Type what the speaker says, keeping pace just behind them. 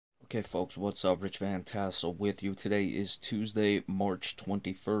Okay, folks, what's up? Rich Van Tassel with you. Today is Tuesday, March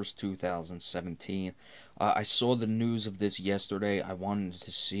 21st, 2017. I saw the news of this yesterday. I wanted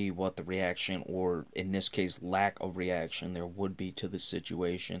to see what the reaction, or in this case, lack of reaction, there would be to the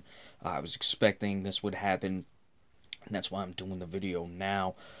situation. I was expecting this would happen, and that's why I'm doing the video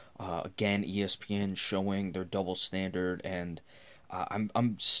now. Again, ESPN showing their double standard, and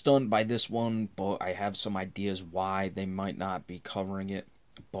I'm stunned by this one, but I have some ideas why they might not be covering it.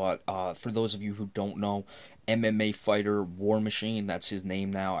 But for those of you who don't know, MMA fighter War Machine, that's his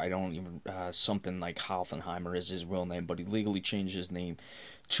name now. I don't even, something like Hoffenheimer is his real name, but he legally changed his name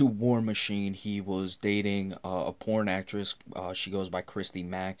to War Machine. He was dating a porn actress. She goes by Christy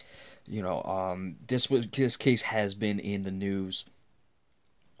Mack. This case has been in the news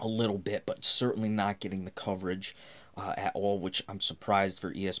a little bit, but certainly not getting the coverage at all, which I'm surprised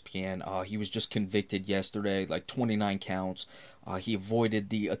for ESPN. He was just convicted yesterday, like 29 counts. He avoided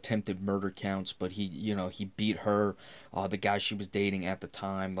the attempted murder counts, but he beat her, the guy she was dating at the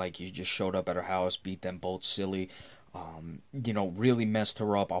time. Like, he just showed up at her house, beat them both silly. Really messed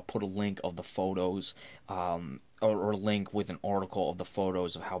her up. I'll put a link of the photos, or a link with an article of the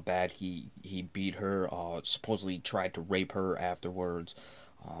photos of how bad he beat her. Supposedly tried to rape her afterwards.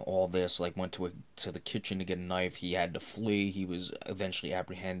 All this, like, went to the kitchen to get a knife. He had to flee. He was eventually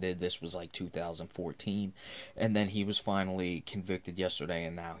apprehended. This was like 2014, and then he was finally convicted yesterday,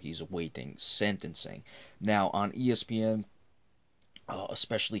 and now he's awaiting sentencing. Now on ESPN,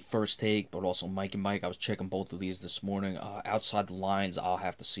 especially First Take, but also Mike and Mike, I was checking both of these this morning. Outside the Lines, I'll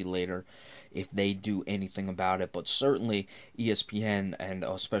have to see later if they do anything about it, but certainly ESPN, and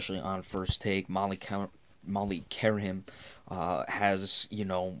especially on First Take, Molly Kerham has,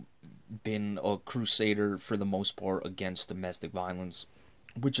 been a crusader for the most part against domestic violence,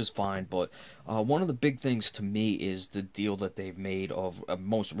 which is fine. But one of the big things to me is the deal that they've made of,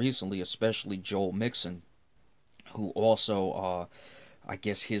 most recently, especially Joel Mixon, who also, I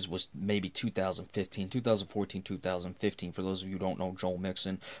guess his was maybe 2015, 2014, 2015. For those of you who don't know Joel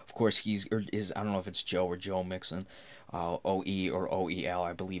Mixon, of course, I don't know if it's Joe or Joe Mixon, OE or OEL.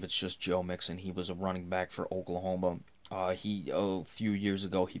 I believe it's just Joe Mixon. He was a running back for Oklahoma. A few years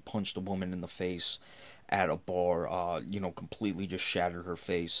ago, he punched a woman in the face at a bar, completely just shattered her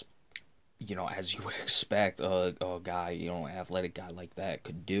face. As you would expect, a guy, an athletic guy like that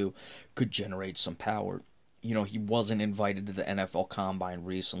could generate some power. He wasn't invited to the NFL Combine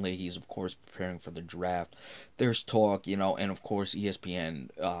recently. He's, of course, preparing for the draft. There's talk, and of course, ESPN,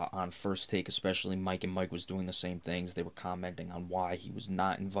 on First Take, especially Mike and Mike was doing the same things. They were commenting on why he was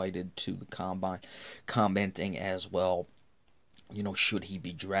not invited to the Combine, commenting as well, should he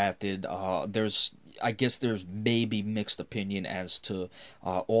be drafted? I guess there's maybe mixed opinion as to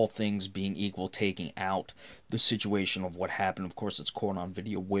all things being equal, taking out the situation of what happened. Of course, it's caught on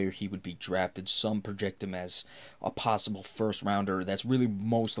video where he would be drafted. Some project him as a possible first rounder. That's really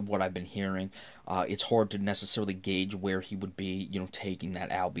most of what I've been hearing. It's hard to necessarily gauge where he would be, taking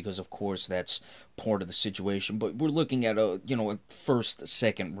that out, because of course that's part of the situation. But we're looking at a first,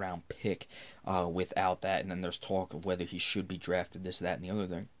 second round pick without that, and then there's talk of whether he should be drafted, this, that, and the other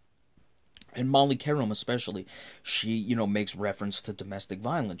thing. And Molly Kerham especially, she, makes reference to domestic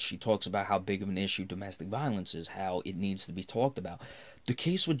violence. She talks about how big of an issue domestic violence is, how it needs to be talked about. The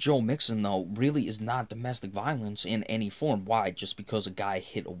case with Joe Mixon, though, really is not domestic violence in any form. Why? Just because a guy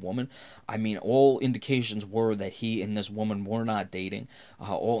hit a woman? I mean, all indications were that he and this woman were not dating.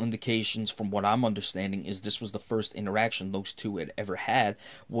 All indications, from what I'm understanding, is this was the first interaction those two had ever had,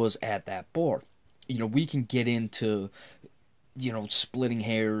 was at that bar. We can get into splitting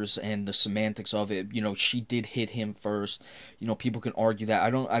hairs and the semantics of it. She did hit him first. People can argue that.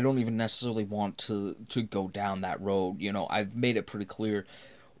 I don't even necessarily want to go down that road. I've made it pretty clear.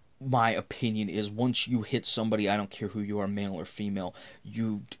 My opinion is, once you hit somebody, I don't care who you are, male or female,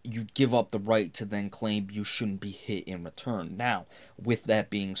 you give up the right to then claim you shouldn't be hit in return. Now, with that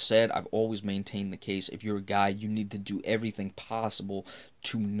being said, I've always maintained the case, if you're a guy, you need to do everything possible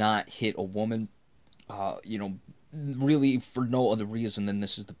to not hit a woman. Really for no other reason than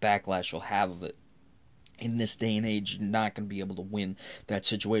this is the backlash you'll have of it. In this day and age, you're not going to be able to win that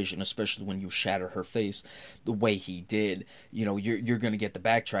situation, especially when you shatter her face the way he did. You're going to get the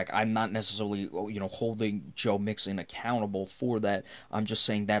backtrack. I'm not necessarily, holding Joe Mixon accountable for that. I'm just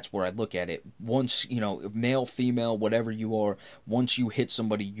saying that's where I look at it. Once, male, female, whatever you are, once you hit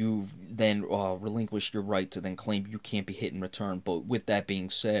somebody, you've then relinquished your right to then claim you can't be hit in return. But with that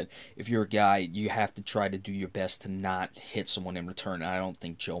being said, if you're a guy, you have to try to do your best to not hit someone in return. And I don't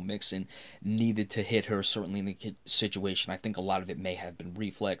think Joe Mixon needed to hit her, certainly in the situation. I think a lot of it may have been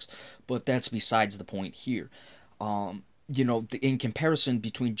reflex, but that's besides the point here. in comparison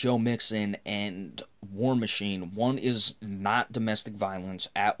between Joe Mixon and War Machine, one is not domestic violence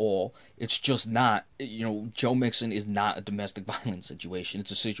at all. It's just not. Joe Mixon is not a domestic violence situation. It's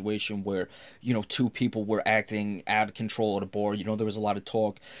a situation where, two people were acting out of control at a bar. There was a lot of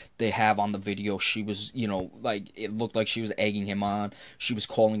talk they have on the video. She was, like, it looked like she was egging him on. She was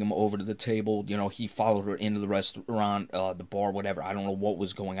calling him over to the table. He followed her into the restaurant, the bar, whatever. I don't know what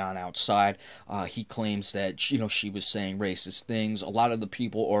was going on outside. He claims that, she was saying racist things. A lot of the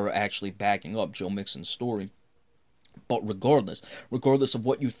people are actually backing up Joe Mixon's story. But regardless of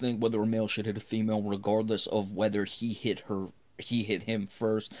what you think, whether a male should hit a female, regardless of whether he hit him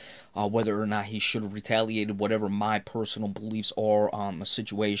first, whether or not he should have retaliated, whatever my personal beliefs are on the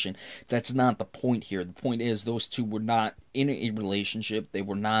situation, that's not the point here. The point is those two were not in a relationship. They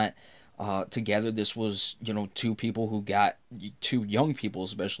were not together. This was, two people who got, two young people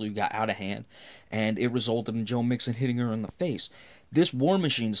especially, who got out of hand, and it resulted in Joe Mixon hitting her in the face. This War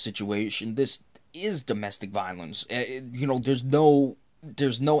Machine situation, this is domestic violence. There's no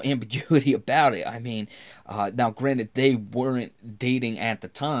ambiguity about it. I mean, now granted, they weren't dating at the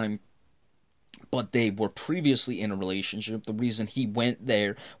time, but they were previously in a relationship. The reason he went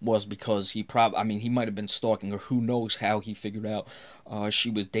there was because he might have been stalking her. Who knows how he figured out she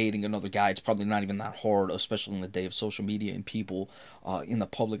was dating another guy. It's probably not even that hard, especially in the day of social media and people in the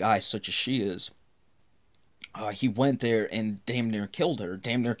public eye such as she is. He went there and damn near killed her,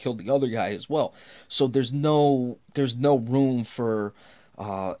 damn near killed the other guy as well. So there's no room for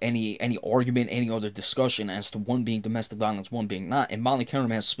any argument, any other discussion as to one being domestic violence, one being not. And Molly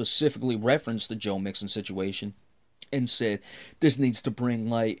Qerim has specifically referenced the Joe Mixon situation and said this needs to bring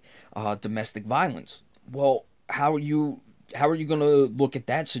light domestic violence. Well, how are you going to look at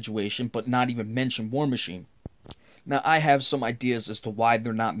that situation but not even mention War Machine? Now, I have some ideas as to why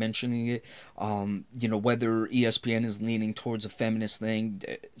they're not mentioning it. Whether ESPN is leaning towards a feminist thing,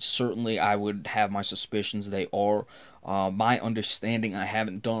 certainly I would have my suspicions they are. My understanding, I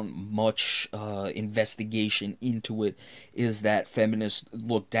haven't done much investigation into it, is that feminists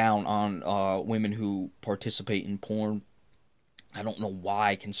look down on women who participate in porn. I don't know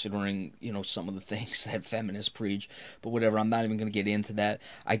why, considering, some of the things that feminists preach, but whatever, I'm not even going to get into that.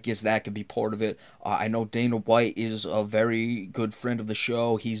 I guess that could be part of it. I know Dana White is a very good friend of the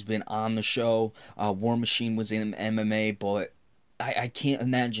show. He's been on the show. War Machine was in MMA, but I can't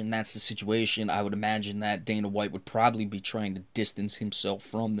imagine that's the situation. I would imagine that Dana White would probably be trying to distance himself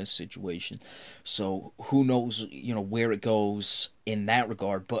from this situation. So who knows, where it goes in that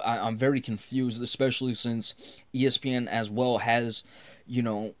regard. But I'm very confused, especially since ESPN as well has,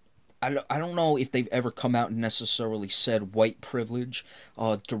 I don't know if they've ever come out and necessarily said white privilege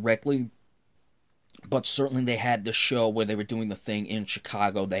directly. But certainly they had the show where they were doing the thing in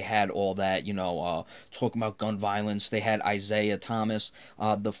Chicago. They had all that, talking about gun violence. They had Isaiah Thomas,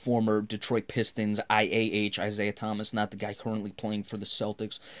 the former Detroit Pistons, IAH, Isaiah Thomas, not the guy currently playing for the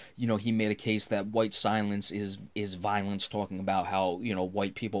Celtics. He made a case that white silence is violence, talking about how,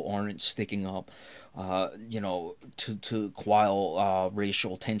 white people aren't sticking up, to quell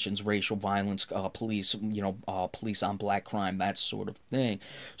racial tensions, racial violence, police police on black crime, that sort of thing.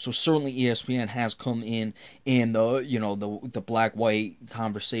 So certainly ESPN has come in the black white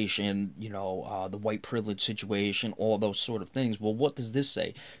conversation, the white privilege situation, all those sort of things. Well, what does this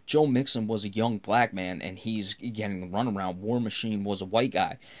say? Joe Mixon was a young black man and he's getting the runaround. War Machine was a white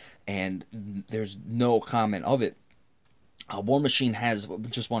guy, and there's no comment of it. War Machine has,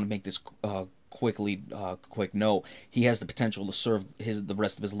 just want to make this quick note, he has the potential to serve the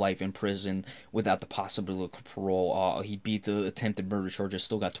rest of his life in prison without the possibility of parole. He beat the attempted murder charges,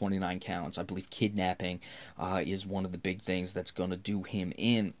 still got 29 counts. I believe kidnapping is one of the big things that's going to do him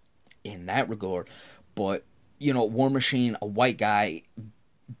in that regard. But, War Machine, a white guy,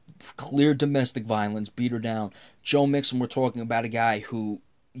 clear domestic violence, beat her down. Joe Mixon, we're talking about a guy who,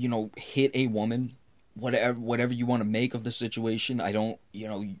 hit a woman. Whatever you want to make of the situation, I don't,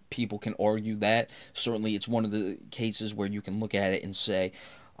 people can argue that. Certainly it's one of the cases where you can look at it and say,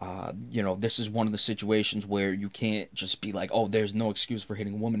 this is one of the situations where you can't just be like, oh, there's no excuse for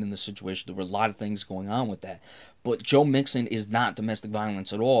hitting a woman in this situation. There were a lot of things going on with that. But Joe Mixon is not domestic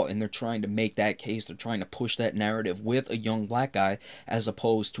violence at all, and they're trying to make that case. They're trying to push that narrative with a young black guy as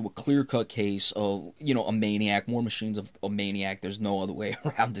opposed to a clear-cut case of, a maniac. War Machine's a maniac. There's no other way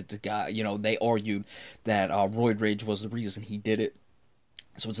around it. The guy, they argued that roid rage was the reason he did it.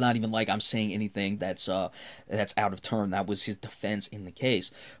 So it's not even like I'm saying anything that's out of turn. That was his defense in the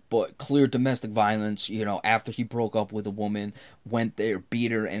case. But clear domestic violence, after he broke up with a woman, went there,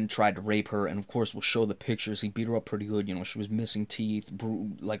 beat her, and tried to rape her. And of course, we'll show the pictures. He beat her up pretty good. She was missing teeth,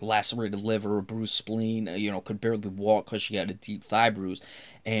 like lacerated liver, bruised spleen. Could barely walk because she had a deep thigh bruise,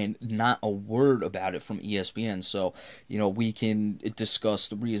 and not a word about it from ESPN. So we can discuss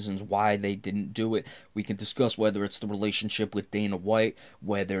the reasons why they didn't do it. We can discuss whether it's the relationship with Dana White,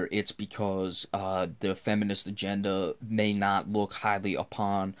 whether it's because the feminist agenda may not look highly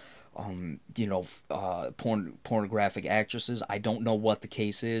upon pornographic actresses. I don't know what the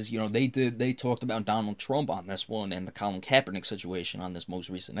case is. They talked about Donald Trump on this one and the Colin Kaepernick situation on this most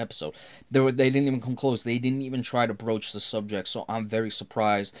recent episode. They didn't even come close. They didn't even try to broach the subject. So I'm very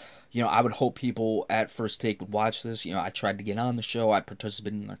surprised. I would hope people at First Take would watch this. I tried to get on the show. I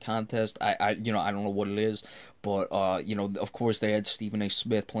participated in their contest. I don't know what it is, but of course they had Stephen A.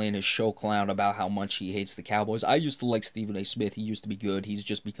 Smith playing his show clown about how much he hates the Cowboys. I used to like Stephen A. Smith. He used to be good. He's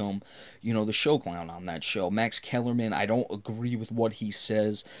just become, the show clown on that show. Max Kellerman, I don't agree with what he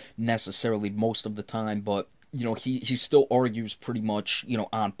says necessarily most of the time, but he still argues pretty much,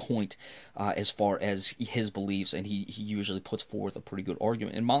 on point as far as his beliefs, and he usually puts forth a pretty good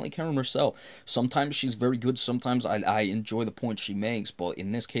argument. And Molly Karen herself, sometimes she's very good, sometimes I enjoy the points she makes, but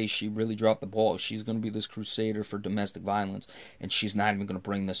in this case, she really dropped the ball. She's going to be this crusader for domestic violence, and she's not even going to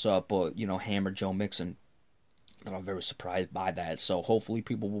bring this up, but, hammer Joe Mixon. And I'm very surprised by that. So hopefully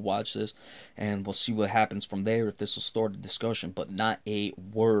people will watch this and we'll see what happens from there, if this will start a discussion. But not a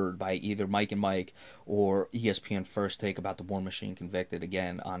word by either Mike and Mike or ESPN First Take about the War Machine convicted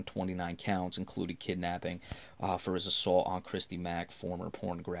again on 29 counts, including kidnapping for his assault on Christy Mack, former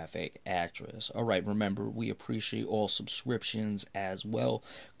pornographic actress. All right, remember, we appreciate all subscriptions as well.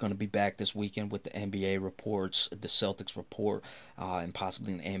 Going to be back this weekend with the NBA reports, the Celtics report, and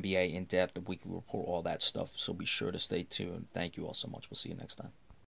possibly an NBA in-depth, the weekly report, all that stuff. So be sure to stay tuned. Thank you all so much. We'll see you next time.